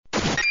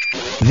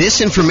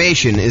This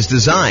information is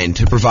designed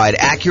to provide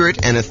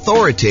accurate and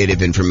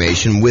authoritative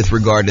information with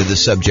regard to the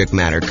subject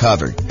matter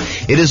covered.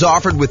 It is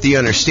offered with the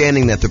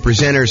understanding that the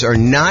presenters are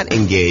not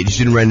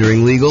engaged in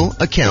rendering legal,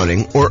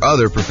 accounting, or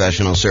other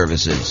professional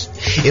services.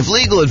 If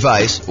legal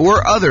advice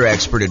or other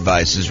expert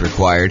advice is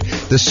required,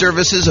 the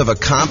services of a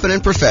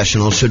competent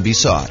professional should be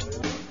sought.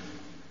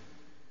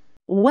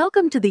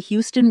 Welcome to the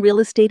Houston Real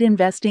Estate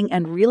Investing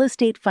and Real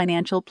Estate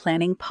Financial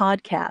Planning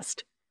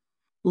Podcast.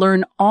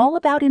 Learn all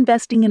about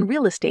investing in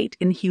real estate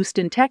in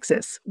Houston,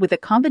 Texas, with a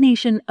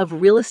combination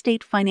of real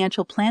estate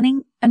financial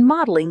planning and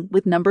modeling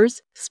with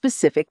numbers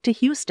specific to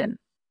Houston.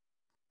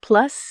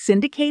 Plus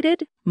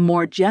syndicated,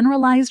 more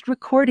generalized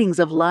recordings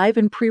of live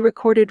and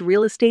pre-recorded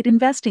real estate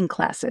investing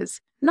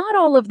classes, not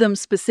all of them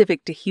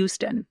specific to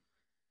Houston.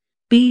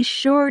 Be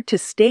sure to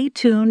stay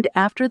tuned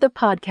after the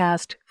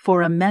podcast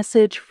for a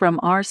message from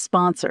our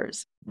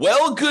sponsors.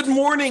 Well, good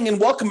morning and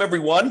welcome,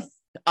 everyone.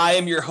 I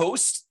am your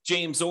host,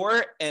 James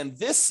Orr, and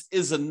this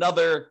is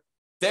another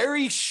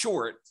very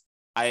short,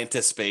 I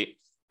anticipate,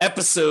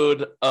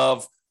 episode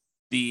of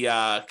the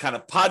kind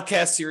of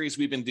podcast series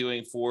we've been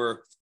doing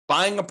for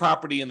buying a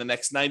property in the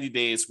next 90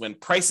 days when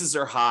prices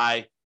are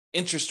high,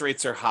 interest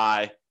rates are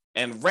high,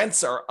 and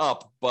rents are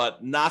up,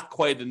 but not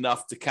quite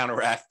enough to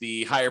counteract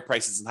the higher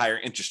prices and higher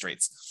interest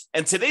rates.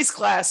 And today's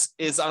class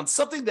is on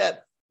something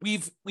that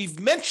we've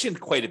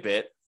mentioned quite a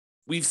bit.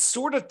 We've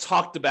sort of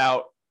talked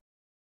about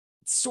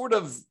sort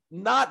of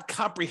not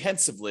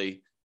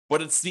comprehensively,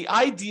 but it's the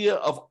idea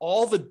of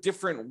all the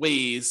different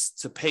ways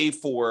to pay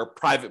for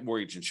private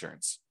mortgage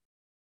insurance.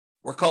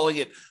 We're calling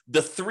it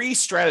the 3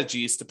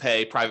 strategies to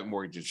pay private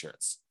mortgage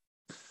insurance.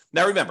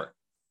 Now, remember,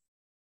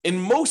 in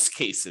most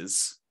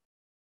cases,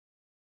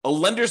 a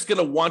lender's going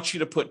to want you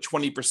to put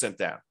 20%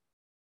 down.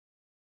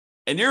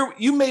 And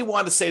you may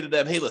want to say to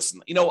them, hey,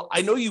 listen,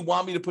 I know you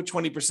want me to put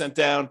 20%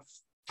 down.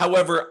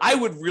 However, I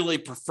would really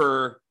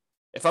prefer,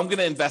 if I'm going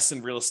to invest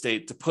in real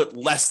estate, to put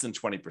less than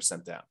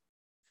 20% down.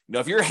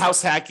 If you're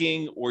house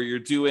hacking or you're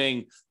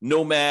doing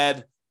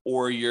nomad,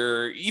 or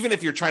even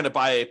if you're trying to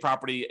buy a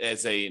property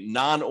as a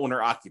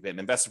non-owner occupant,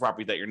 investment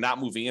property that you're not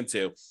moving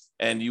into,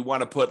 and you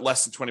want to put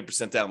less than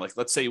 20% down, like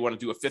let's say you want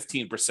to do a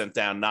 15%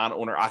 down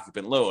non-owner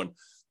occupant loan,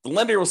 the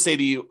lender will say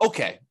to you,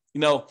 okay,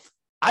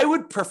 I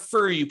would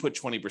prefer you put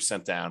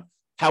 20% down.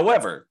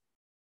 However,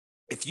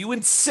 if you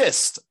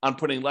insist on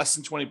putting less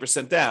than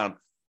 20% down,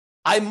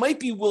 I might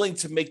be willing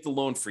to make the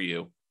loan for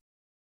you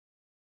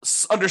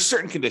under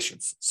certain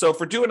conditions. So if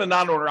we're doing a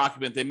non-owner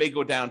occupant, they may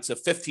go down to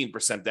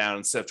 15% down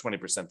instead of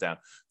 20% down.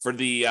 For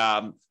the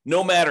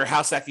nomad or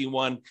house hacking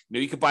one,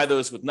 you could buy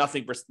those with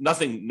nothing,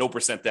 no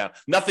percent down,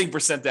 nothing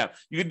percent down.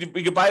 You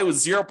could buy it with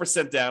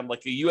 0% down,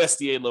 like a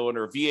USDA loan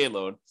or a VA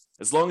loan,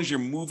 as long as you're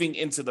moving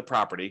into the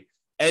property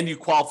and you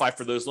qualify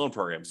for those loan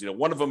programs.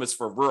 One of them is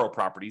for rural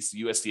properties,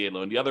 the USDA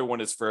loan. The other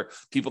one is for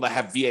people that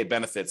have VA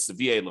benefits, the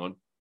VA loan.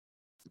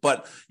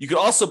 But you could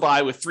also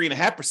buy with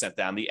 3.5%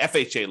 down, the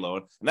FHA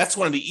loan. And that's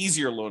one of the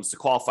easier loans to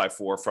qualify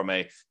for from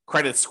a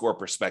credit score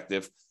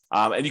perspective.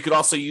 And you could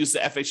also use the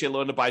FHA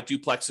loan to buy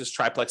duplexes,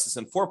 triplexes,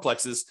 and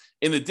fourplexes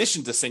in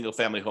addition to single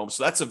family homes.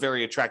 So that's a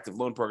very attractive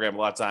loan program a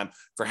lot of time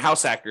for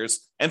house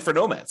hackers and for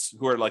nomads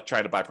who are like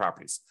trying to buy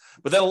properties.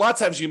 But then a lot of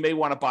times you may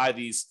want to buy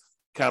these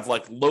kind of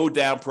like low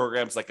down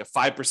programs, like a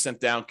 5%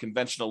 down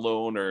conventional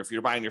loan, or if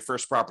you're buying your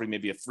first property,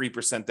 maybe a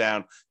 3%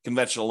 down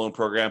conventional loan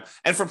program.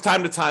 And from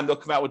time to time, they'll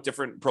come out with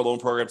different loan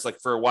programs.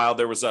 Like for a while,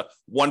 there was a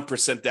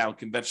 1% down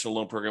conventional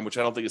loan program, which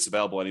I don't think is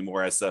available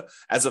anymore as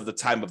of the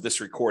time of this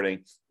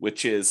recording,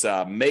 which is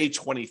May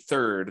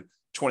 23rd,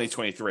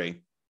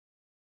 2023.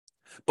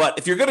 But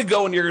if you're going to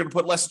go and you're going to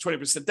put less than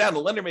 20% down, the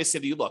lender may say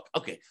to you, look,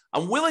 okay,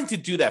 I'm willing to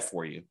do that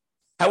for you.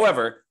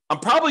 However, I'm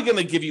probably going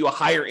to give you a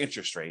higher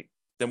interest rate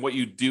than what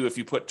you do if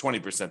you put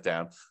 20%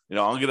 down.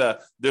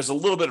 There's a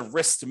little bit of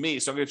risk to me,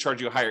 so I'm going to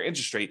charge you a higher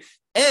interest rate.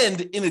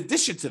 And in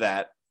addition to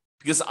that,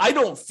 because I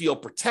don't feel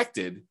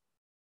protected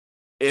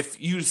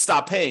if you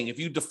stop paying, if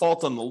you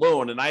default on the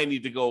loan and I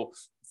need to go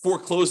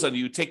foreclose on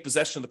you, take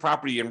possession of the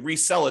property and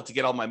resell it to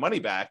get all my money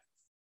back,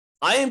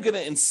 I am going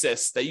to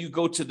insist that you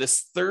go to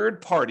this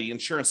third-party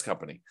insurance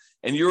company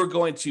and you're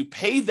going to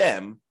pay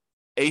them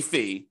a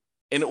fee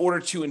in order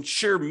to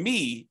insure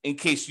me in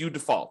case you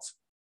default.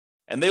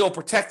 And they will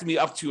protect me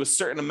up to a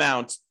certain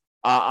amount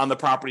on the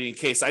property in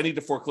case I need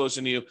to foreclose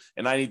on you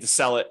and I need to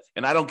sell it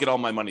and I don't get all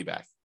my money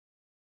back.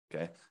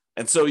 Okay.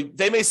 And so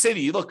they may say to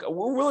you, look,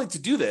 we're willing to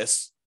do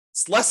this.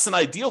 It's less than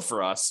ideal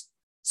for us.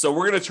 So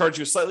we're going to charge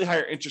you a slightly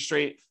higher interest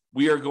rate.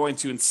 We are going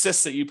to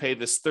insist that you pay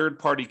this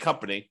third-party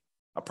company,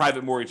 a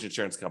private mortgage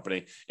insurance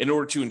company, in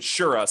order to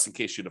insure us in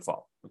case you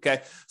default.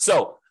 Okay.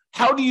 So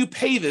how do you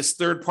pay this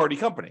third-party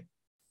company?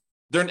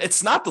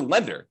 It's not the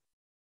lender.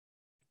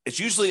 It's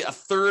usually a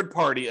third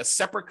party, a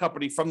separate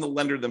company from the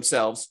lender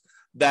themselves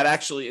that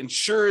actually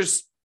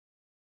insures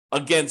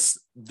against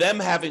them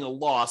having a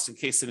loss in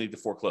case they need to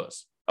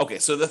foreclose. Okay,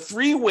 so the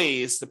 3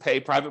 ways to pay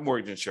private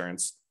mortgage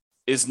insurance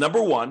is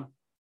number 1,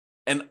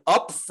 an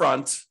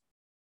upfront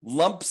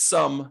lump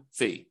sum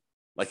fee,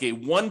 like a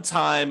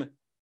one-time,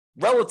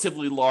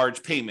 relatively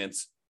large payment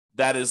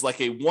that is like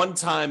a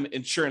one-time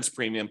insurance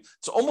premium.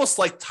 It's almost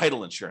like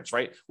title insurance,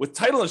 right? With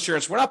title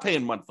insurance, we're not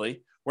paying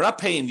monthly. We're not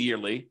paying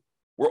yearly.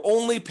 We're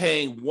only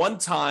paying one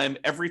time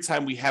every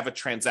time we have a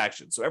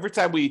transaction. So every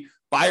time we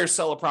buy or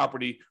sell a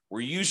property,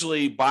 we're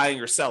usually buying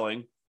or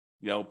selling,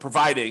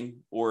 providing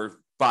or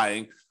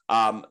buying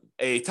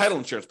a title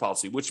insurance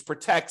policy, which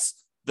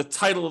protects the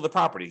title of the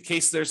property in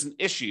case there's an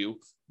issue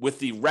with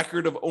the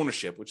record of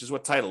ownership, which is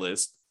what title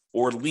is,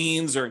 or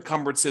liens or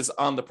encumbrances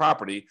on the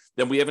property,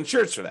 then we have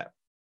insurance for that.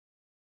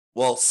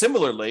 Well,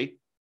 similarly,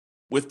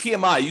 with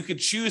PMI, you could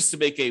choose to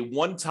make a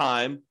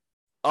one-time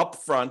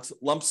upfront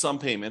lump sum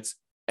payment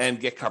and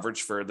get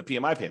coverage for the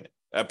PMI payment,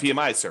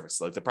 PMI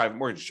service, like the private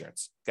mortgage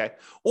insurance, okay?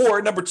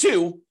 Or number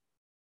two,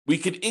 we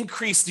could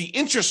increase the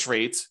interest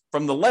rate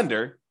from the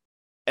lender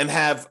and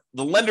have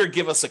the lender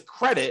give us a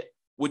credit,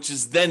 which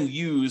is then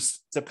used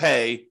to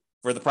pay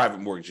for the private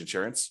mortgage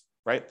insurance,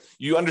 right?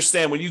 You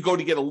understand when you go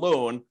to get a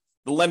loan,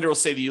 the lender will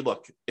say to you,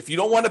 look, if you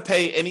don't want to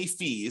pay any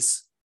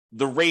fees,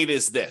 the rate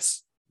is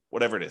this,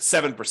 whatever it is,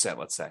 7%,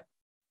 let's say.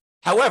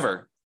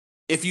 However,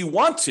 if you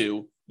want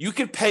to, you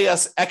could pay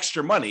us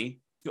extra money.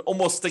 You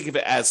almost think of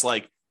it as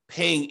like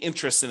paying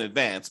interest in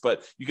advance,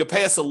 but you could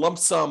pay us a lump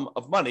sum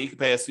of money. You could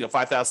pay us,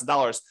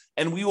 $5,000,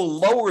 and we will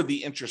lower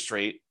the interest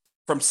rate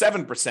from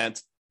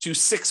 7% to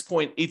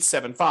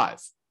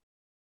 6.875.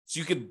 So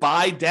you could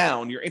buy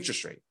down your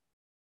interest rate.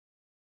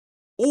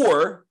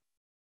 Or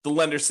the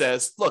lender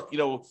says, look,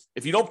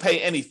 if you don't pay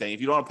anything,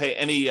 if you don't want to pay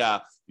any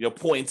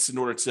points in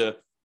order to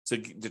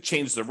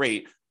change the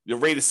rate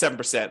is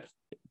 7%.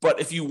 But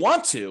if you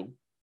want to,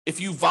 if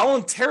you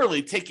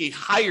voluntarily take a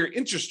higher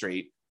interest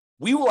rate,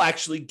 we will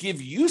actually give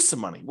you some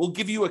money. We'll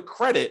give you a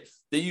credit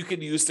that you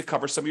can use to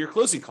cover some of your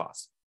closing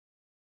costs.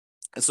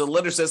 And so the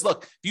lender says,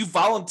 look, if you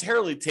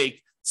voluntarily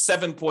take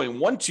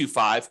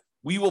 7.125,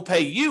 we will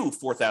pay you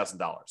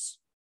 $4,000.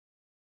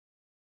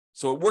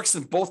 So it works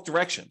in both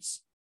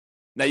directions.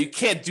 Now, you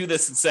can't do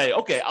this and say,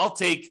 okay, I'll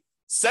take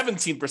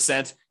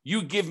 17%,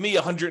 you give me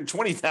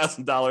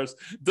 $120,000.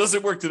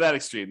 Doesn't work to that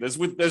extreme.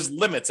 There's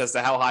limits as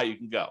to how high you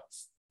can go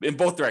in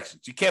both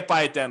directions. You can't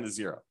buy it down to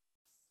zero,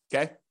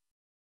 okay?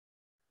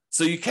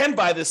 So you can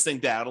buy this thing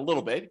down a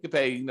little bit. You can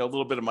pay, a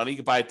little bit of money. You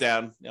can buy it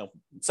down, in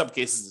some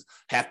cases,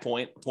 half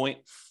point, a point.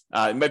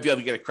 You might be able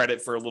to get a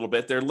credit for a little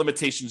bit. There are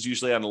limitations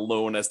usually on a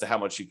loan as to how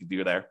much you can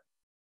do there.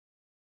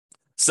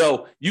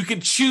 So you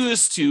can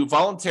choose to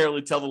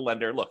voluntarily tell the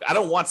lender, look, I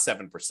don't want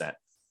 7%.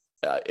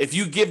 If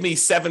you give me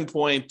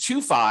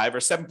 7.25 or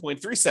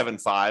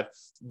 7.375,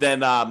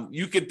 then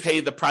you could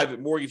pay the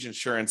private mortgage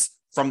insurance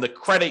from the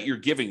credit you're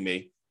giving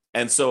me.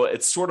 And so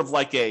it's sort of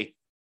like a,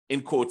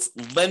 in quotes,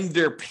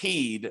 lender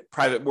paid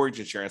private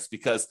mortgage insurance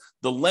because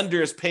the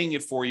lender is paying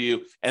it for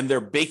you and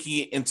they're baking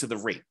it into the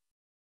rate.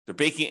 They're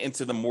baking it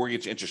into the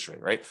mortgage interest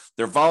rate, right?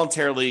 You're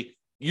voluntarily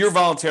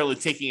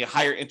taking a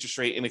higher interest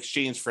rate in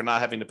exchange for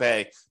not having to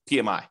pay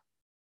PMI.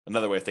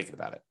 Another way of thinking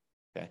about it.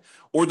 Okay.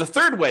 Or the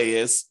third way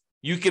is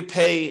you could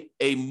pay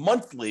a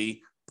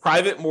monthly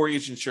private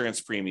mortgage insurance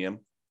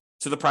premium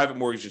to the private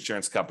mortgage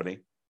insurance company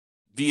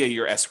via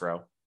your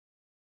escrow,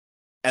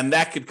 and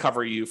that could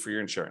cover you for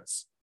your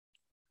insurance.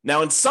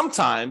 Now, and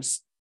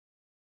sometimes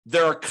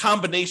there are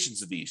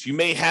combinations of these. You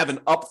may have an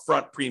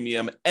upfront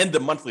premium and a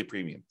monthly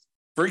premium.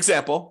 For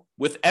example,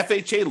 with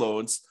FHA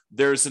loans,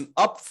 there's an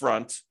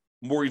upfront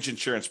mortgage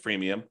insurance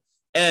premium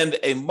and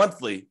a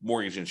monthly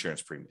mortgage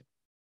insurance premium.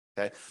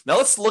 Okay. Now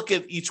let's look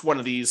at each one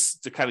of these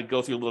to kind of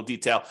go through a little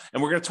detail.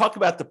 And we're going to talk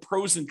about the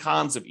pros and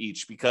cons of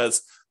each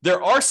because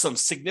there are some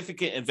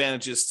significant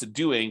advantages to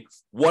doing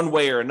one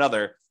way or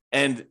another.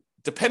 And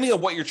depending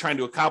on what you're trying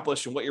to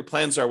accomplish and what your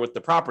plans are with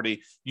the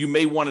property, you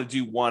may want to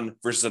do one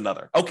versus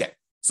another. Okay.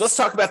 So let's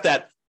talk about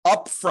that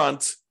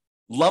upfront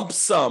lump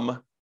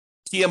sum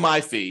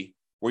PMI fee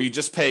where you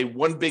just pay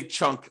one big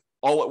chunk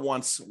all at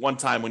once, one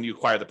time when you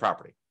acquire the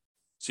property.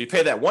 So you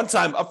pay that one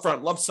time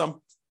upfront lump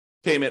sum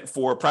payment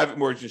for private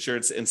mortgage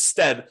insurance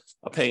instead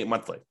of paying it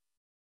monthly.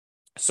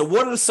 So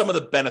what are some of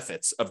the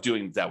benefits of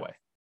doing it that way?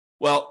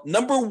 Well,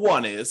 number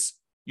one is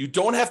you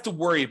don't have to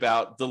worry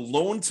about the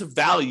loan to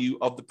value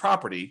of the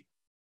property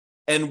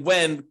and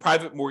when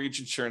private mortgage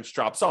insurance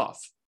drops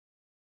off.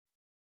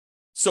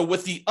 So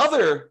with the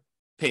other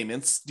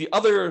payments, the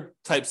other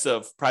types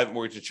of private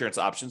mortgage insurance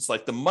options,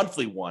 like the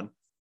monthly one,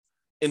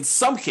 in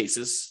some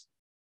cases,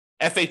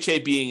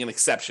 FHA being an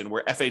exception,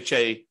 where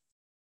FHA,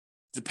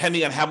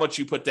 depending on how much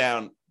you put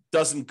down,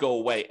 doesn't go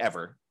away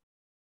ever.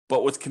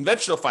 But with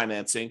conventional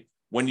financing,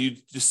 when you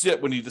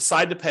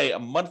decide to pay a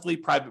monthly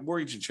private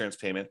mortgage insurance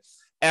payment,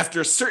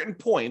 after a certain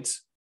point,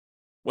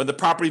 when the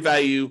property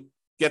value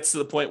gets to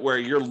the point where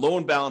your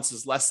loan balance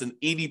is less than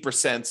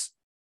 80%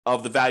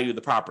 of the value of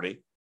the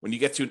property, when you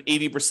get to an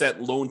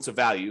 80% loan to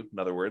value, in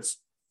other words,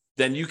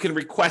 then you can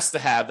request to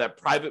have that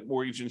private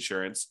mortgage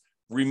insurance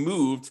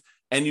removed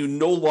and you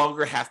no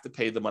longer have to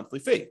pay the monthly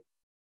fee.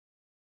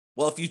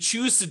 Well, if you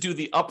choose to do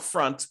the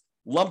upfront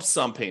lump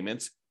sum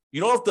payment, you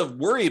don't have to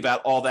worry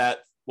about all that.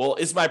 Well,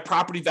 is my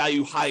property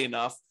value high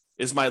enough?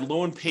 Is my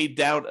loan paid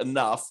down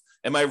enough?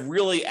 Am I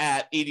really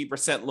at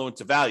 80% loan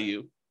to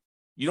value?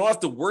 You don't have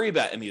to worry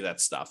about any of that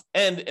stuff.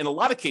 And in a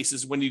lot of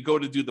cases, when you go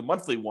to do the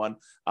monthly one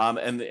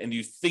and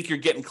you think you're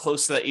getting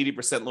close to that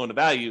 80% loan to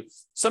value,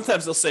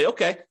 sometimes they'll say,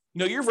 okay,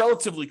 you're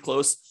relatively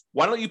close.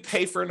 Why don't you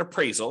pay for an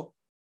appraisal?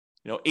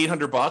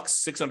 $800,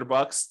 $600,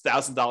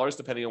 $1,000,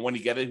 depending on when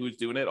you get it, who's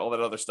doing it, all that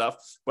other stuff.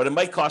 But it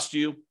might cost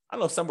you, I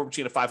don't know, somewhere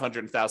between $500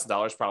 and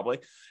 $1,000 probably,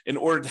 in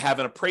order to have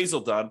an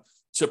appraisal done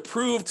to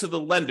prove to the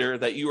lender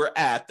that you are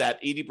at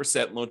that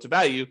 80% loan to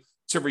value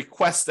to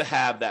request to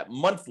have that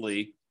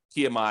monthly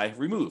PMI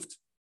removed.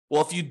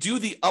 Well, if you do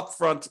the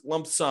upfront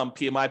lump sum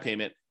PMI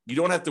payment, you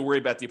don't have to worry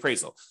about the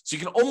appraisal. So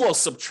you can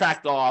almost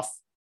subtract off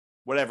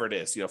whatever it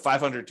is,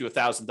 $500 to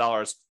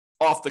 $1,000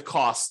 off the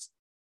cost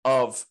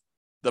of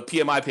the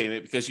PMI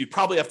payment, because you'd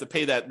probably have to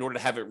pay that in order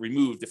to have it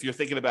removed if you're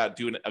thinking about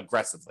doing it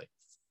aggressively.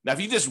 Now, if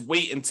you just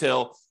wait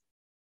until,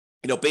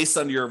 based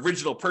on your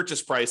original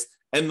purchase price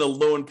and the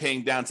loan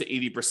paying down to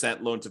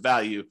 80% loan to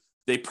value,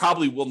 they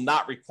probably will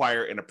not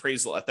require an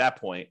appraisal at that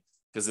point,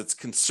 because it's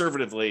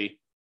conservatively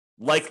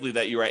likely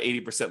that you're at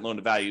 80% loan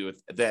to value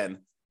then,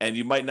 and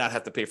you might not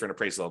have to pay for an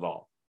appraisal at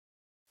all.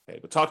 Okay,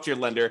 but talk to your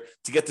lender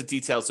to get the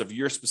details of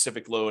your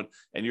specific loan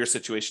and your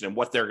situation and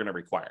what they're going to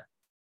require.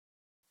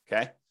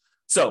 Okay,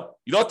 so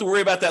you don't have to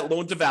worry about that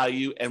loan to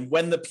value and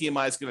when the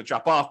PMI is going to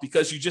drop off,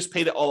 because you just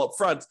paid it all up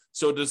front,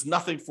 so there's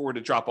nothing for it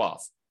to drop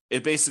off.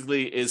 It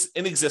basically is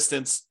in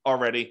existence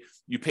already.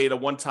 You paid a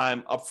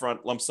one-time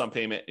upfront lump sum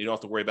payment. You don't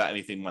have to worry about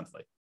anything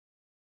monthly.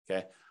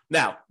 Okay,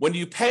 now when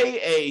you pay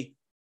a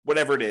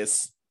whatever it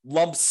is,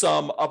 lump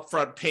sum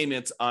upfront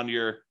payments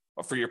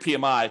for your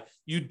PMI,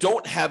 you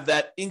don't have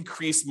that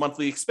increased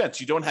monthly expense.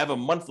 You don't have a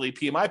monthly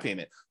PMI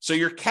payment. So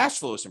your cash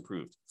flow is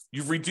improved.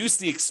 You've reduced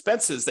the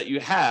expenses that you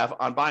have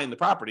on buying the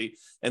property.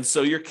 And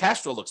so your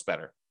cash flow looks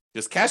better,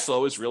 because cash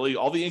flow is really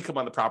all the income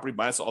on the property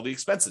minus all the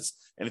expenses.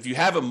 And if you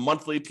have a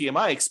monthly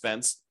PMI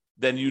expense,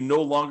 then you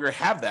no longer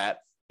have that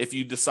if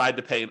you decide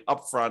to pay an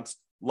upfront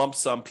lump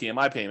sum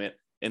PMI payment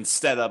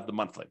instead of the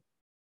monthly.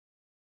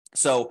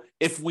 So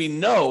if we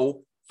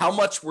know how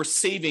much we're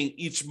saving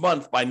each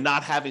month by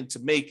not having to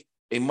make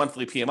a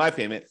monthly PMI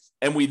payment,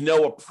 and we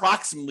know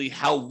approximately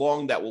how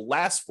long that will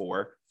last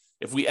for,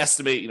 if we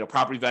estimate,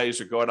 property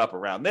values are going up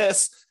around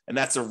this, and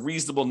that's a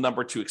reasonable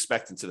number to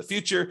expect into the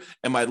future,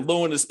 and my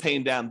loan is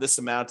paying down this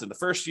amount in the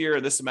first year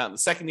and this amount in the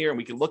second year, and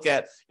we can look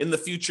at in the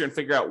future and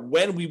figure out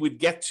when we would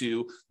get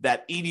to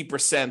that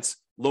 80%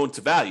 loan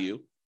to value.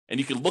 And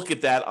you can look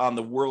at that on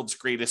the world's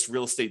greatest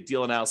real estate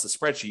deal analysis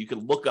spreadsheet. You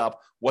can look up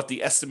what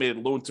the estimated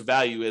loan to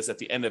value is at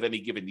the end of any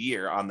given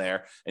year on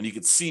there. And you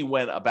can see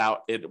when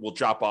about it will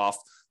drop off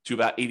to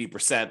about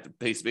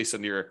 80% based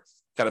on your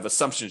kind of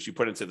assumptions you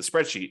put into the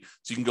spreadsheet.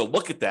 So you can go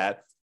look at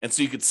that. And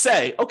so you could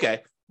say,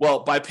 okay, well,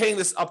 by paying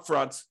this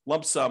upfront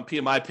lump sum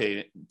PMI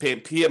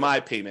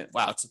payment,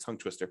 wow, it's a tongue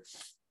twister,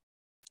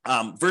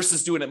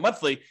 versus doing it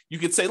monthly, you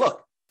could say,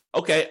 look,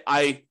 okay,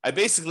 I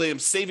basically am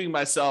saving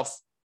myself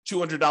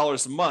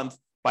 $200 a month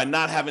by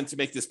not having to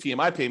make this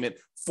PMI payment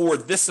for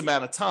this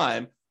amount of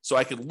time. So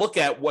I could look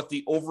at what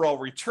the overall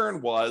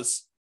return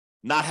was,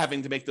 not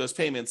having to make those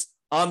payments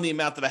on the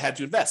amount that I had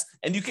to invest.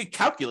 And you could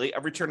calculate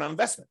a return on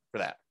investment for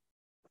that.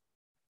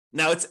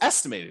 Now it's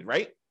estimated,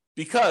 right?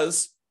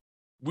 Because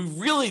we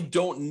really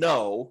don't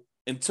know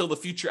until the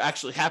future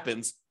actually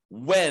happens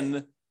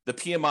when the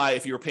PMI,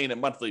 if you were paying it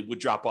monthly, would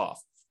drop off.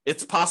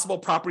 It's possible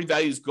property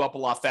values go up a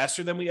lot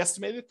faster than we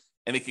estimated,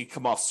 and it could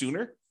come off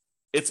sooner.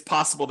 It's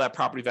possible that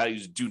property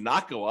values do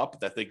not go up,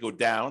 that they go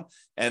down,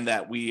 and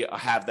that we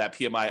have that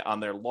PMI on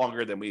there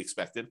longer than we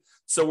expected.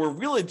 So we're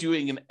really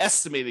doing an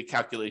estimated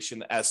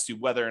calculation as to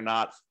whether or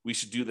not we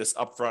should do this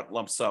upfront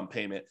lump sum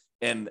payment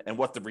and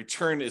what the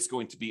return is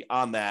going to be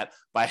on that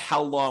by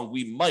how long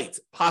we might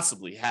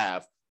possibly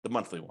have the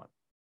monthly one.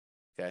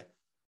 Okay.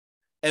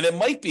 And it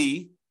might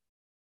be,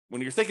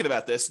 when you're thinking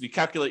about this, you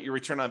calculate your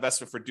return on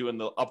investment for doing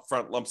the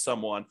upfront lump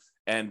sum one,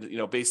 and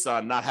based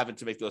on not having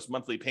to make those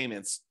monthly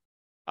payments,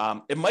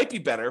 it might be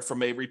better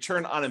from a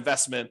return on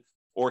investment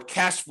or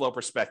cash flow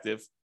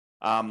perspective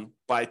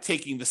by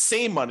taking the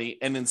same money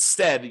and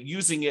instead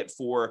using it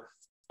for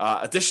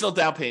additional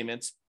down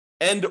payments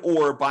and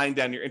or buying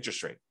down your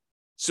interest rate.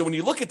 So when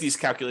you look at these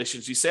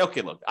calculations, you say,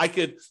 okay, look,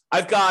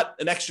 I've got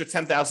an extra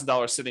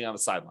 $10,000 sitting on the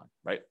sideline,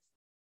 right?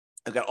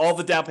 I've got all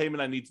the down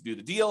payment I need to do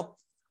the deal.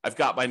 I've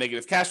got my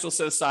negative cash flow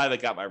set aside. I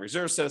got my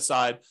reserves set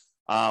aside.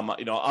 I'm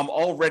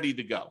all ready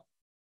to go.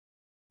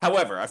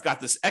 However, I've got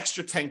this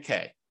extra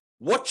 10K.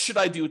 What should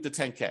I do with the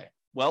 10K?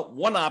 Well,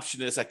 one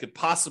option is I could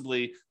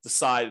possibly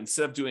decide,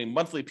 instead of doing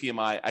monthly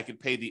PMI, I could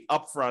pay the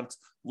upfront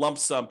lump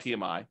sum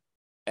PMI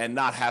and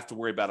not have to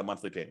worry about a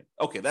monthly payment.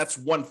 Okay, that's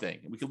one thing.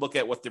 We can look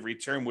at what the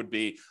return would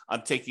be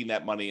on taking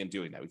that money and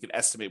doing that. We can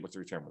estimate what the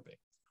return would be.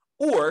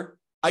 Or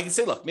I can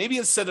say, look, maybe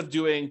instead of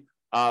doing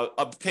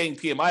paying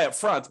PMI up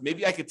front,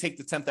 maybe I could take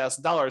the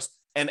 $10,000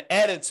 and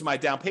add it to my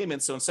down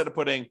payment. So instead of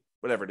putting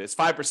whatever it is,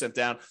 5%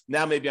 down,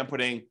 now maybe I'm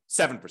putting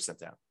 7%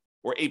 down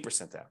or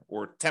 8% down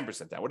or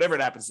 10% down, whatever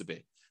it happens to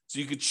be. So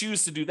you could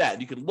choose to do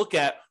that. You could look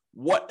at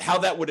how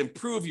that would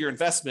improve your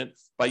investment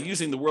by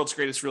using the world's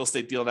greatest real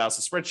estate deal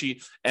analysis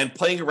spreadsheet and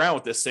playing around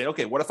with this, saying,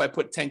 okay, what if I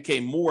put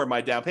 10K more in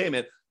my down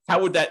payment? How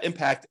would that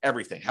impact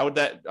everything? How would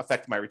that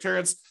affect my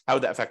returns? How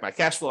would that affect my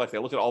cash flow? Like, I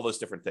look at all those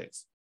different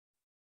things.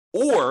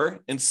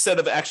 Or instead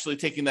of actually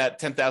taking that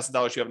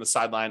 $10,000 you have on the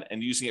sideline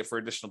and using it for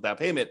additional down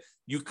payment,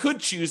 you could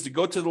choose to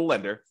go to the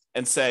lender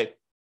and say,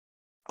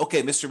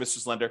 okay, Mr. and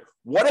Mrs. Lender,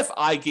 what if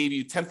I gave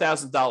you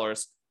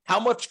 $10,000? How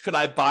much could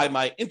I buy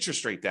my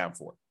interest rate down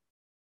for?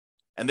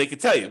 And they could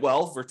tell you,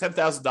 well, for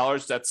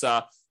 $10,000, that's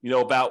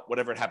about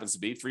whatever it happens to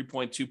be,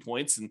 3.2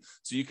 points. And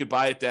so you could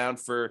buy it down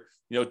for,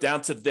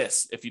 down to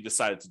this if you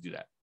decided to do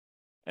that.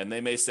 And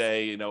they may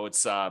say,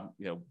 it's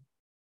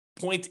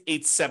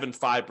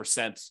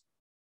 0.875%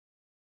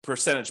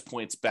 percentage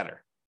points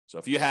better. So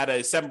if you had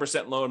a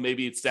 7% loan,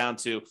 maybe it's down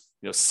to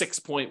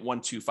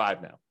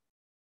 6.125 now.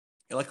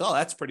 You're like, oh,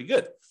 that's pretty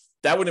good.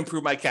 That would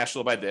improve my cash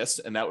flow by this,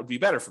 and that would be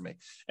better for me.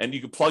 And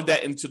you could plug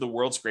that into the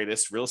world's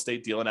greatest real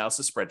estate deal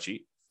analysis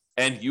spreadsheet,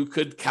 and you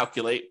could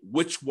calculate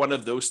which one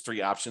of those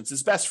three options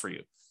is best for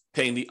you.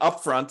 Paying the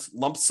upfront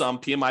lump sum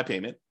PMI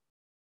payment,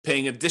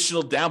 paying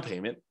additional down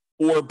payment,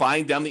 or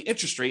buying down the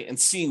interest rate and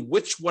seeing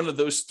which one of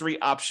those three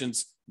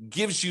options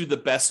gives you the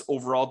best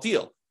overall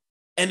deal.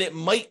 And it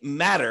might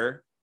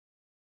matter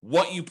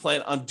what you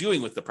plan on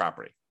doing with the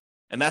property.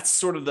 And that's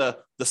sort of the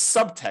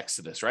subtext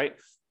of this, right?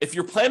 If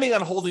you're planning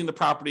on holding the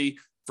property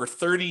for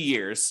 30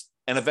 years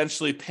and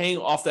eventually paying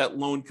off that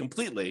loan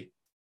completely,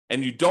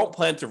 and you don't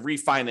plan to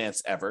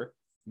refinance ever,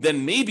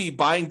 then maybe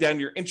buying down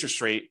your interest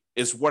rate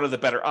is one of the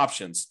better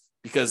options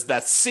because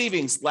that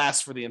savings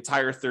lasts for the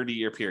entire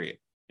 30-year period.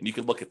 And you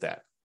can look at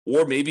that.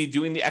 Or maybe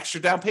doing the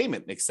extra down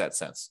payment makes that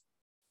sense.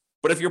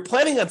 But if you're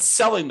planning on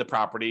selling the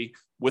property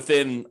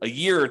within a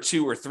year or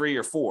two or three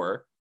or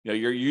four,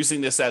 you're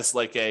using this as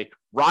like a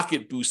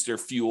rocket booster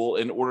fuel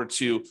in order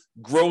to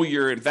grow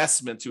your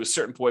investment to a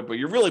certain point, but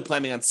you're really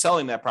planning on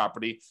selling that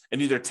property and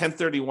either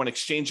 1031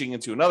 exchanging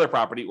into another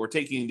property or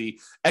taking the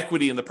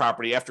equity in the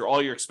property after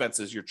all your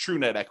expenses, your true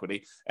net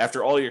equity,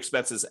 after all your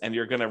expenses, and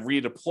you're going to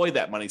redeploy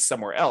that money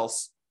somewhere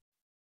else,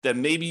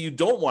 then maybe you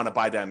don't want to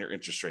buy down your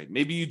interest rate.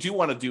 Maybe you do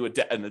want to do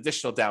an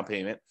additional down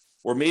payment,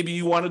 or maybe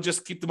you want to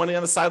just keep the money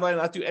on the sideline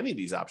and not do any of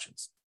these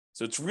options.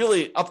 So it's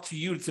really up to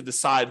you to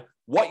decide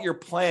what your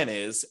plan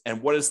is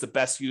and what is the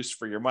best use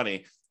for your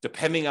money,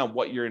 depending on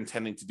what you're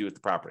intending to do with the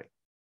property.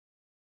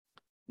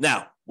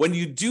 Now, when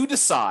you do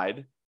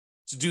decide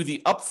to do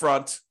the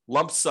upfront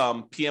lump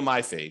sum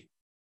PMI fee,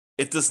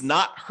 it does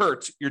not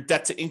hurt your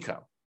debt to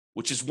income,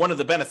 which is one of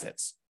the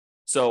benefits.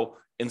 So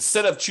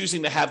instead of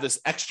choosing to have this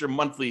extra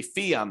monthly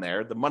fee on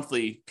there, the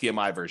monthly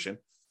PMI version,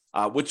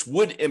 which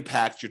would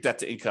impact your debt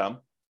to income,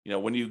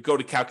 when you go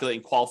to calculate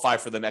and qualify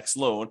for the next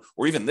loan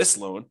or even this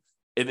loan,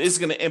 it is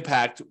going to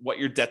impact what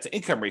your debt to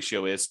income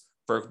ratio is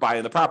for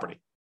buying the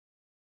property.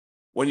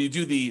 When you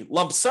do the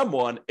lump sum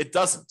one, it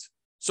doesn't.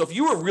 So if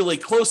you were really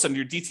close on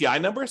your DTI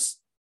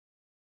numbers,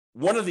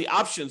 one of the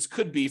options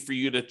could be for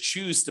you to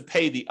choose to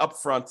pay the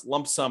upfront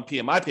lump sum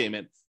PMI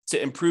payment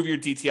to improve your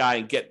DTI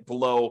and get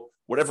below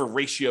whatever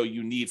ratio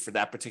you need for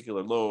that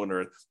particular loan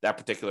or that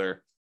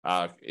particular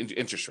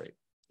interest rate.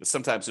 Because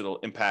sometimes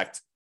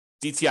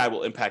DTI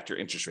will impact your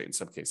interest rate in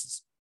some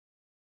cases.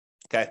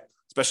 Okay.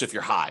 Especially if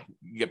you're high,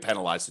 you get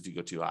penalized if you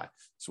go too high.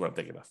 That's what I'm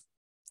thinking of.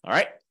 All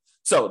right.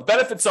 So the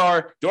benefits are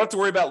you don't have to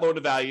worry about loan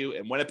to value.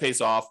 And when it pays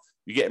off,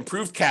 you get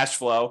improved cash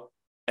flow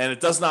and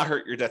it does not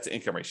hurt your debt to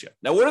income ratio.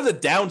 Now, what are the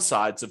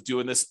downsides of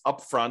doing this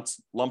upfront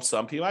lump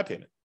sum PMI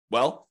payment?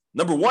 Well,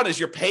 number one is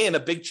you're paying a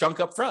big chunk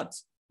up front.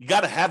 You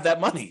got to have that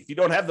money. If you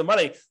don't have the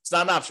money, it's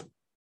not an option.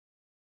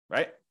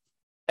 Right.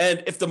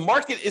 And if the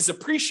market is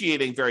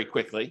appreciating very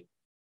quickly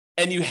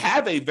and you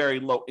have a very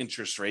low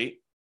interest rate,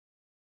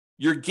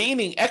 you're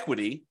gaining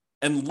equity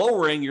and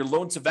lowering your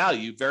loan to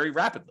value very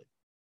rapidly,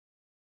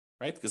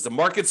 right? Because the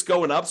market's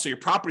going up, so your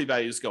property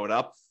value is going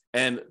up,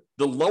 and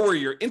the lower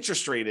your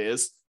interest rate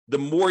is, the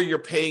more you're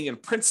paying in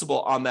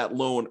principal on that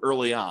loan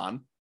early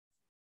on.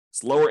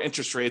 So lower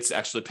interest rates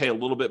actually pay a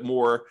little bit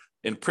more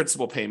in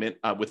principal payment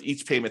with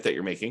each payment that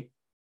you're making.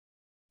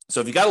 So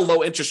if you got a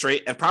low interest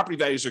rate and property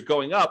values are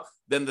going up,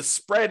 then the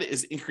spread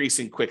is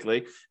increasing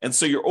quickly. And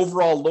so your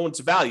overall loan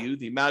to value,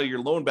 the amount of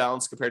your loan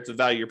balance compared to the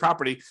value of your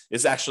property,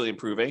 is actually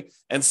improving.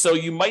 And so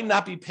you might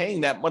not be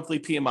paying that monthly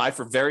PMI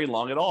for very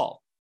long at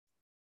all.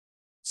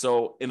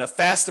 So in a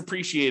fast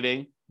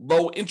appreciating,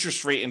 low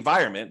interest rate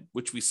environment,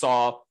 which we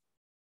saw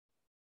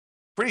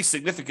pretty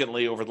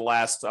significantly over the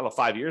last,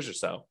 5 years or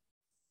so,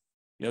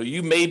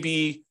 you may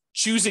be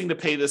choosing to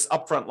pay this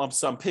upfront lump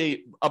sum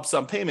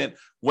payment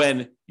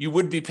when you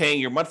would be paying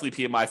your monthly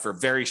PMI for a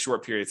very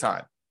short period of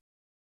time.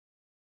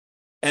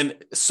 And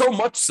so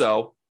much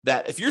so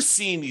that if you're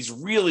seeing these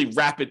really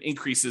rapid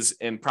increases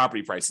in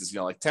property prices,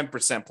 like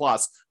 10%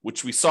 plus,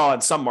 which we saw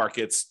in some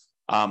markets,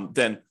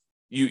 then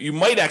you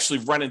might actually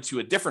run into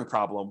a different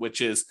problem, which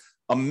is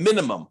a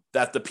minimum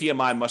that the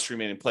PMI must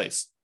remain in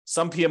place.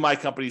 Some PMI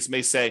companies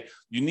may say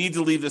you need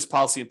to leave this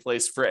policy in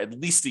place for at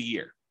least a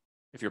year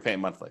if you're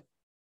paying monthly.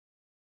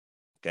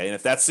 Okay, and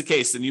if that's the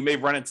case, then you may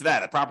run into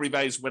that. If property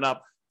values went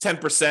up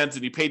 10%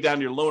 and you pay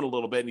down your loan a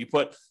little bit and you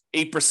put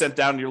 8%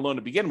 down your loan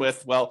to begin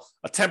with, well,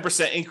 a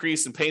 10%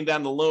 increase in paying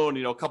down the loan,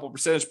 a couple of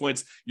percentage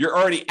points, you're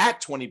already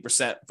at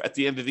 20% at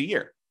the end of the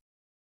year.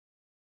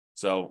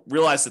 So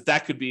realize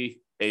that could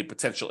be a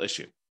potential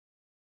issue.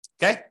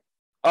 Okay.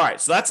 All right.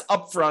 So that's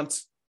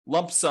upfront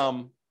lump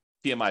sum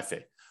PMI fee.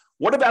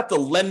 What about the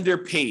lender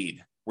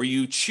paid, where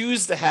you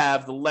choose to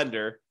have the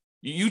lender,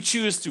 you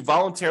choose to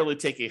voluntarily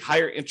take a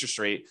higher interest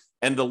rate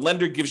and the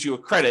lender gives you a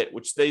credit,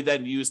 which they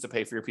then use to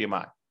pay for your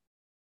PMI?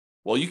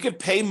 Well, you could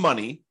pay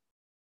money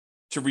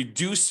to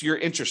reduce your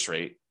interest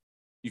rate.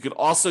 You could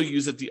also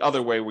use it the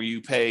other way, where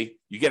you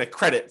get a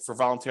credit for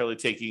voluntarily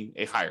taking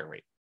a higher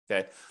rate.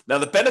 Okay. Now,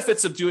 the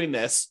benefits of doing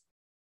this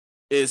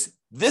is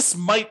this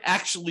might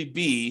actually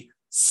be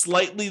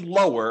slightly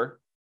lower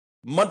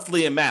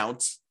monthly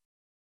amount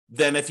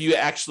than if you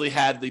actually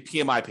had the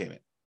PMI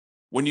payment.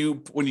 When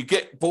you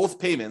get both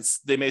payments,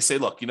 they may say,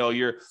 look,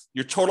 your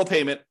total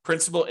payment,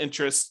 principal,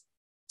 interest,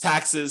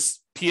 taxes,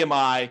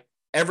 PMI,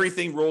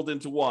 everything rolled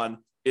into one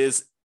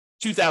is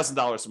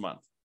 $2,000 a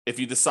month if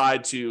you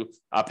decide to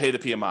pay the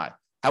PMI.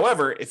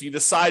 However, if you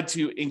decide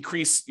to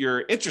increase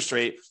your interest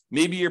rate,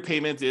 maybe your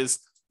payment is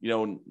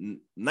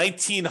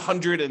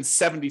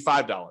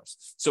 $1,975.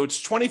 So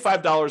it's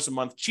 $25 a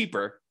month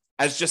cheaper,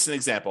 as just an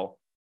example,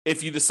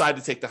 if you decide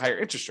to take the higher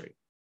interest rate.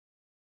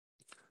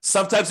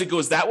 Sometimes it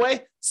goes that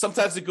way.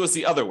 Sometimes it goes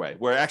the other way,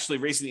 where actually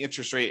raising the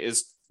interest rate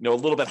is a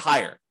little bit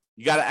higher.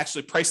 You got to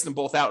actually price them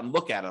both out and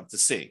look at them to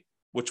see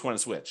which one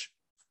is which.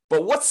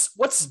 But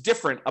what's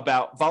different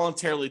about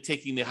voluntarily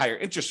taking the higher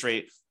interest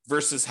rate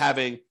versus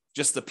having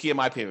just the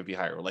PMI payment be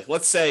higher? Like,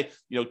 let's say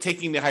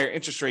taking the higher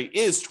interest rate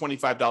is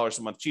 $25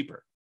 a month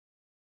cheaper.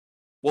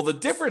 Well, the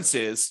difference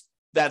is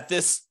that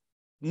this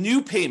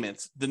new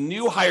payment, the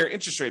new higher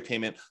interest rate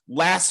payment,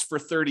 lasts for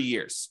 30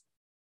 years.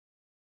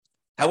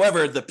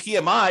 However, the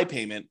PMI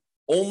payment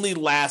only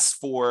lasts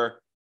for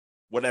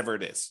whatever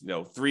it is,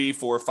 3,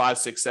 4, 5,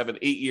 6, 7,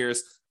 8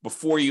 years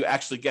before you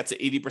actually get to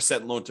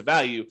 80% loan to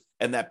value.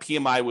 And that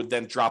PMI would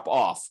then drop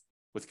off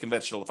with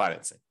conventional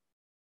financing.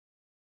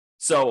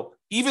 So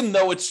even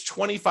though it's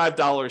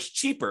 $25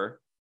 cheaper,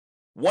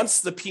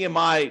 once the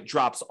PMI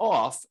drops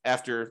off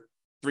after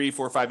 3,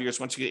 4, 5 years,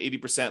 once you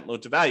get 80% loan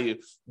to value,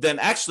 then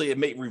actually it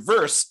may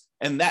reverse,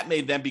 and that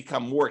may then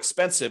become more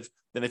expensive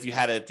than if you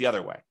had it the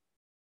other way.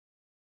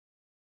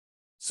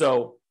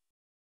 So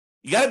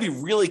you got to be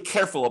really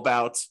careful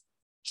about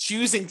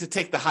choosing to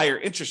take the higher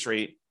interest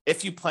rate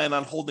if you plan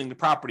on holding the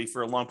property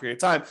for a long period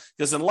of time,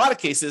 because in a lot of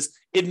cases,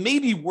 it may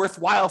be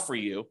worthwhile for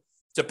you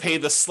to pay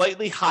the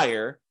slightly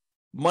higher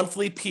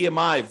monthly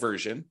PMI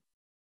version,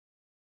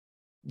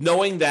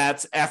 knowing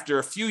that after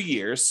a few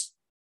years,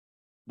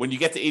 when you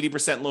get to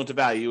 80% loan to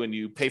value and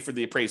you pay for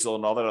the appraisal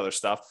and all that other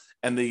stuff,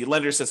 and the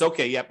lender says,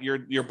 okay, yep,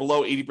 you're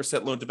below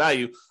 80% loan to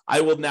value,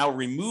 I will now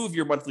remove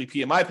your monthly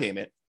PMI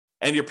payment,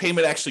 and your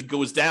payment actually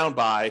goes down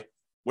by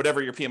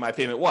whatever your PMI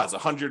payment was,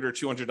 $100 or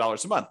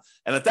 $200 a month.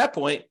 And at that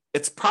point,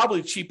 it's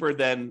probably cheaper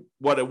than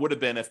what it would have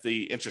been if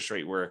the interest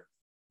rate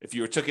if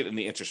you took it in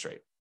the interest rate.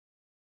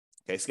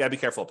 Okay, so you got to be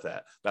careful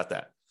about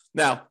that.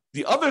 Now,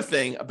 the other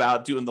thing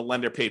about doing the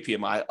lender pay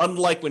PMI,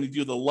 unlike when you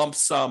do the lump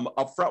sum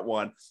upfront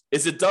one,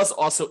 is it does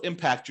also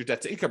impact your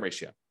debt to income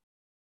ratio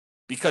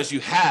because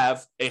you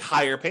have a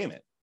higher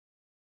payment.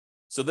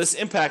 So this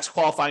impacts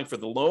qualifying for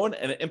the loan,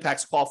 and it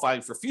impacts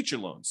qualifying for future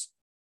loans,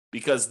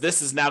 because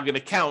this is now going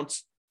to count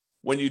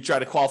when you try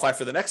to qualify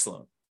for the next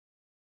loan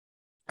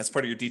as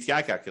part of your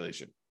DTI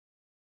calculation.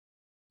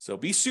 So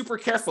be super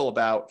careful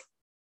about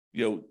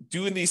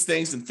doing these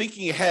things and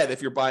thinking ahead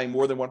if you're buying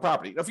more than one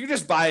property. Now, if you're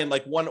just buying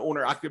like one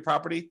owner occupied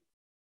property,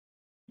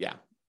 yeah,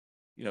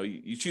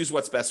 you choose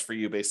what's best for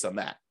you based on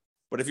that.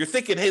 But if you're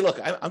thinking, hey, look,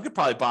 I'm going to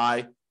probably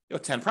buy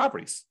 10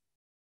 properties.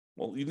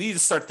 Well, you need to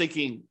start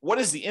thinking, what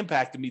is the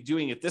impact of me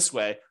doing it this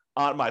way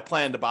on my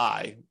plan to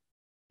buy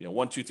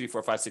 1, 2, 3,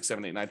 4, 5, 6,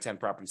 7, 8, 9, 10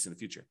 properties in the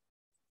future?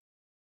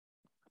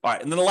 All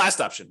right. And then the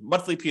last option,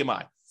 monthly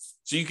PMI.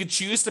 So you could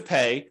choose to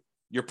pay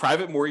your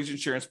private mortgage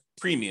insurance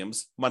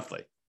premiums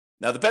monthly.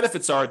 Now, the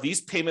benefits are these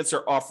payments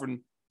are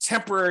often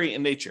temporary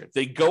in nature.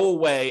 They go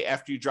away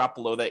after you drop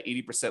below that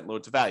 80%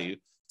 loan to value.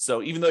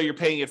 So even though you're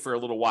paying it for a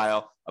little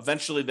while,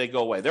 eventually they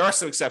go away. There are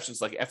some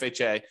exceptions like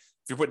FHA. If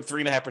you're putting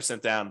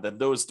 3.5% down, then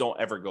those don't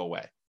ever go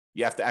away.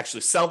 You have to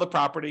actually sell the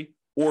property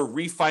or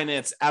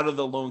refinance out of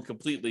the loan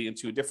completely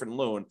into a different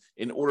loan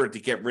in order to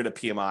get rid of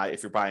PMI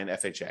if you're buying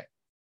FHA.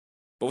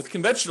 But with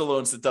conventional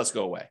loans, it does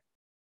go away.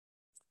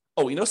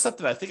 Oh,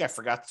 something I think I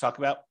forgot to talk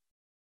about?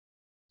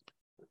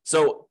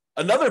 So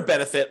another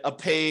benefit of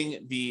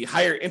paying the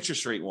higher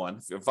interest rate one,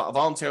 if you're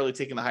voluntarily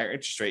taking the higher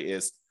interest rate,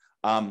 is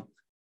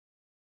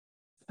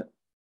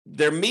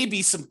there may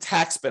be some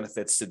tax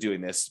benefits to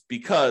doing this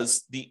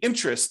because the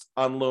interest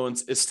on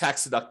loans is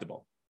tax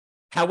deductible.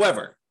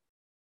 However,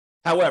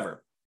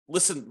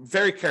 listen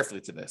very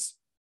carefully to this.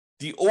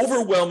 The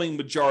overwhelming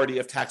majority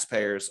of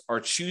taxpayers are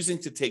choosing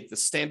to take the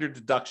standard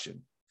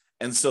deduction,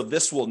 and so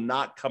this will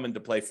not come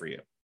into play for you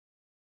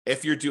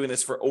if you're doing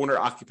this for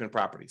owner-occupant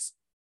properties.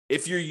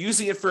 If you're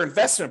using it for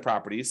investment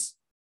properties,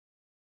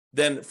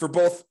 then for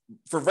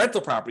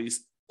rental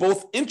properties,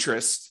 both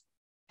interest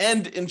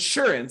and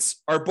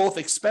insurance are both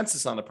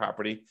expenses on the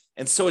property.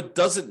 And so it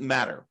doesn't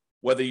matter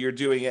whether you're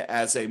doing it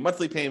as a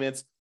monthly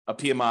payment, a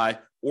PMI,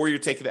 or you're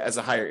taking it as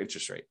a higher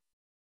interest rate.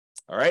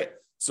 All right.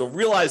 So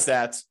realize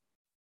that,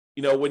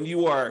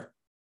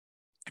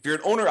 if you're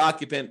an owner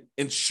occupant,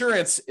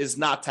 insurance is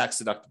not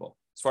tax deductible,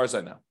 as far as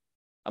I know.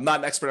 I'm not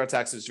an expert on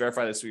taxes.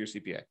 Verify this with your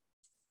CPA.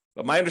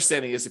 But my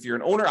understanding is if you're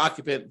an owner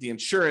occupant, the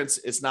insurance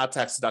is not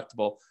tax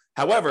deductible.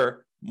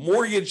 However,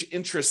 mortgage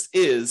interest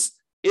is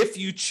if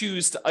you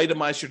choose to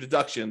itemize your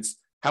deductions.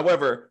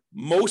 However,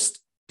 most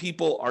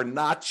people are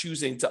not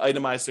choosing to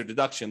itemize their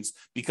deductions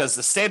because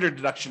the standard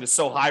deduction is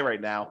so high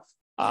right now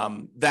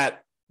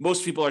that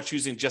most people are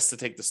choosing just to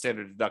take the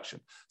standard deduction.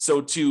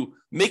 So to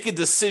make a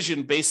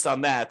decision based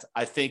on that,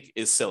 I think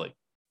is silly.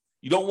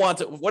 You don't want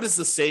to, what is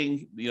the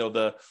saying?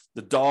 The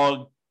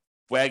dog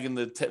wagging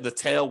the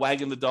tail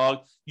wagging the dog.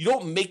 You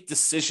don't make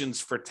decisions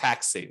for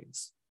tax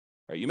savings,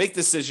 right? You make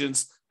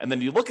decisions and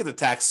then you look at the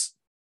tax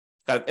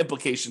kind of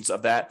implications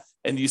of that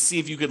and you see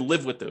if you could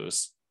live with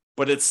those.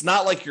 But it's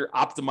not like you're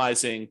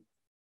optimizing.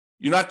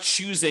 You're not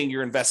choosing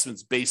your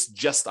investments based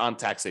just on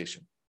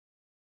taxation.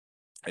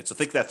 All right, so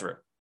think that through.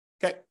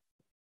 Okay.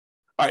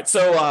 All right.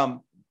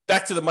 So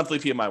back to the monthly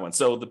PMI one.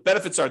 So the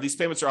benefits are these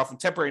payments are often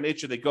temporary in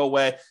nature. They go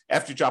away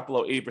after you drop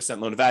below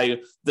 80% loan to value.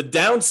 The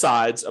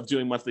downsides of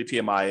doing monthly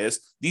PMI is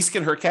these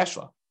can hurt cash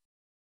flow.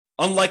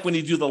 Unlike when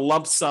you do the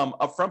lump sum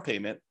upfront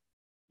payment,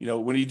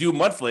 when you do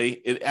monthly,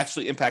 it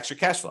actually impacts your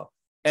cash flow.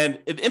 And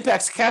it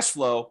impacts cash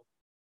flow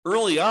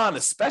early on,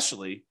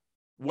 especially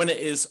when it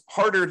is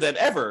harder than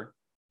ever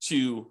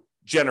to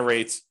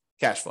generate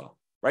cash flow,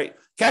 right?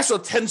 Cash flow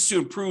tends to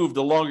improve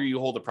the longer you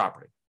hold a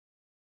property.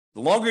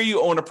 The longer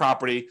you own a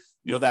property,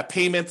 that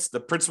payment, the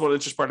principal and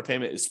interest part of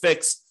payment is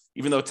fixed,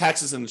 even though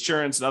taxes and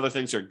insurance and other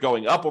things are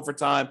going up over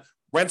time.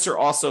 Rents are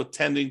also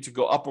tending to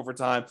go up over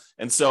time.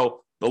 And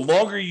so the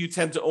longer you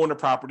tend to own a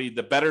property,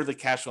 the better the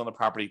cash flow on the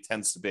property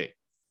tends to be.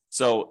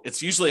 So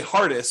it's usually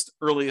hardest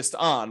earliest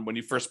on when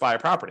you first buy a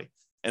property.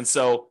 And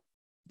so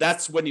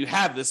that's when you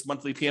have this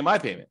monthly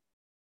PMI payment,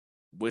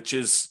 which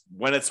is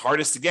when it's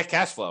hardest to get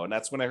cash flow. And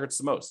that's when it hurts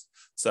the most.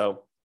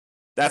 So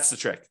that's the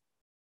trick.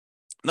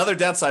 Another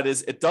downside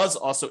is it does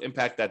also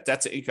impact that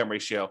debt to income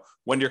ratio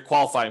when you're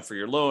qualifying for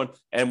your loan,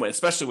 and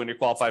especially when you're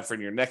qualifying for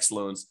your next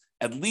loans,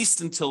 at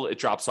least until it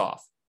drops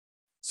off.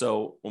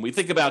 So when we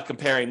think about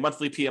comparing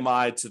monthly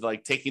PMI to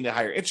like taking the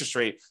higher interest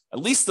rate, at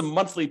least the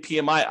monthly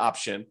PMI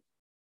option,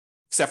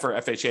 except for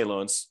FHA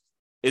loans,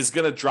 is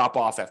going to drop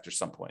off after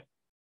some point.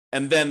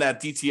 And then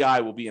that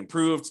DTI will be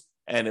improved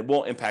and it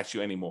won't impact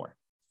you anymore.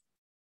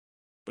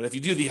 But if you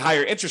do the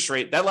higher interest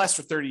rate, that lasts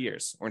for 30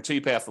 years or until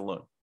you pay off the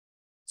loan.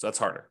 So that's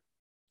harder.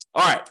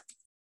 All right.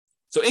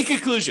 So in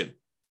conclusion,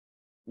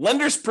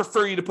 lenders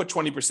prefer you to put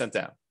 20%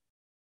 down.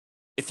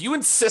 If you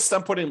insist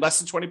on putting less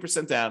than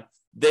 20% down,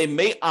 they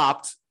may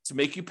opt to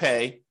make you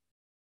pay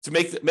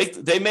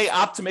they may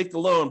opt to make the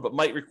loan, but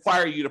might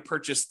require you to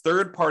purchase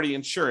third-party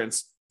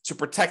insurance to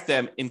protect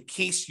them in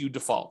case you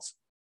default.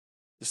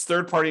 This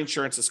third-party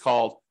insurance is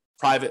called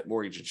private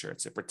mortgage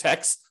insurance. It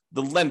protects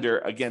the lender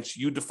against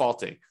you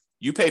defaulting.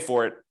 You pay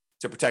for it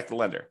to protect the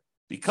lender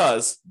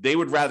because they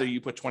would rather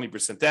you put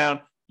 20%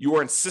 down. You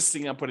are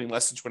insisting on putting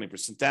less than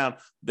 20% down.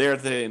 They're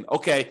saying,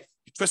 okay,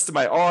 you twisted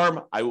my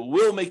arm. I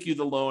will make you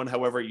the loan.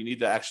 However, you need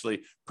to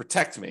actually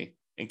protect me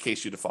in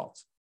case you default.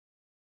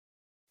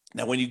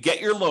 Now, when you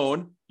get your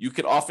loan, you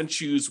can often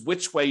choose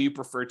which way you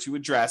prefer to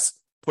address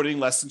putting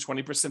less than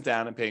 20%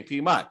 down and paying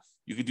PMI.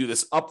 You could do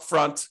this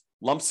upfront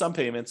lump sum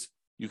payments.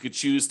 You could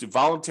choose to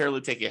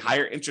voluntarily take a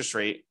higher interest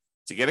rate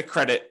to get a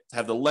credit, to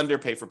have the lender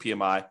pay for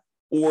PMI,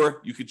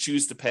 or you could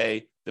choose to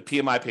pay the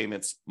PMI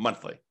payments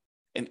monthly.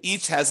 And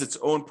each has its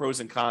own pros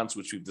and cons,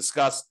 which we've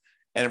discussed.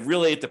 And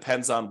really, it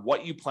depends on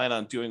what you plan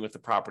on doing with the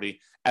property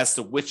as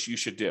to which you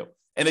should do.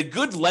 And a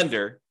good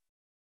lender,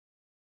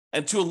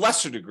 and to a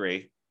lesser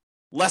degree,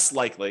 less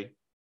likely,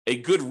 a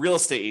good real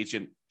estate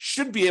agent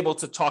should be able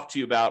to talk to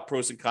you about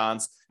pros and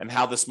cons and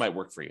how this might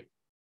work for you.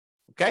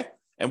 Okay?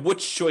 And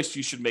which choice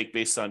you should make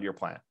based on your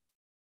plan.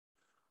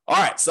 All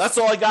right, so that's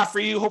all I got for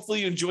you.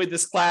 Hopefully you enjoyed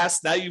this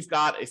class. Now you've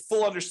got a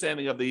full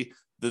understanding of the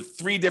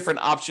three different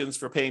options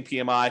for paying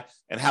PMI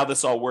and how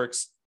this all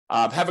works.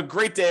 Have a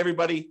great day,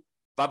 everybody.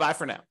 Bye-bye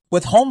for now.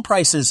 With home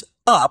prices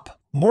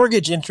up,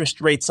 mortgage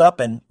interest rates up,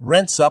 and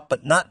rents up,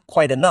 but not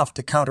quite enough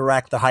to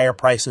counteract the higher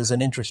prices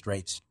and interest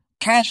rates,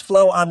 cash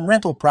flow on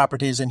rental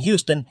properties in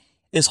Houston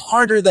is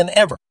harder than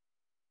ever.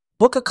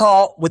 Book a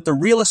call with the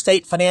Real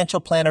Estate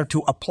Financial Planner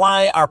to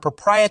apply our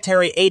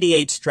proprietary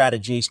 88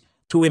 strategies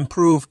to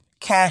improve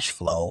cash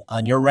flow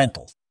on your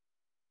rentals.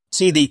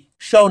 See the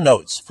show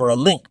notes for a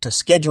link to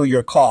schedule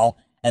your call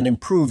and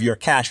improve your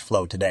cash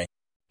flow today.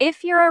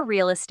 If you're a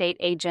real estate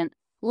agent,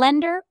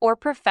 lender, or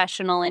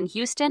professional in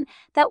Houston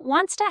that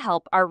wants to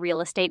help our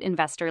real estate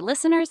investor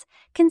listeners,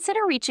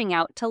 consider reaching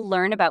out to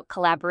learn about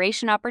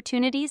collaboration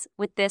opportunities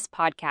with this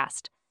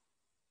podcast.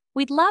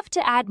 We'd love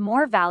to add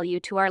more value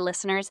to our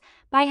listeners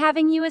by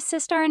having you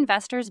assist our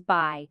investors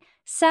buy,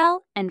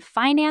 sell, and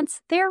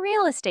finance their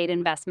real estate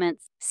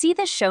investments. See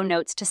the show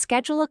notes to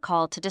schedule a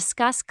call to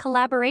discuss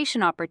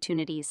collaboration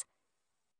opportunities.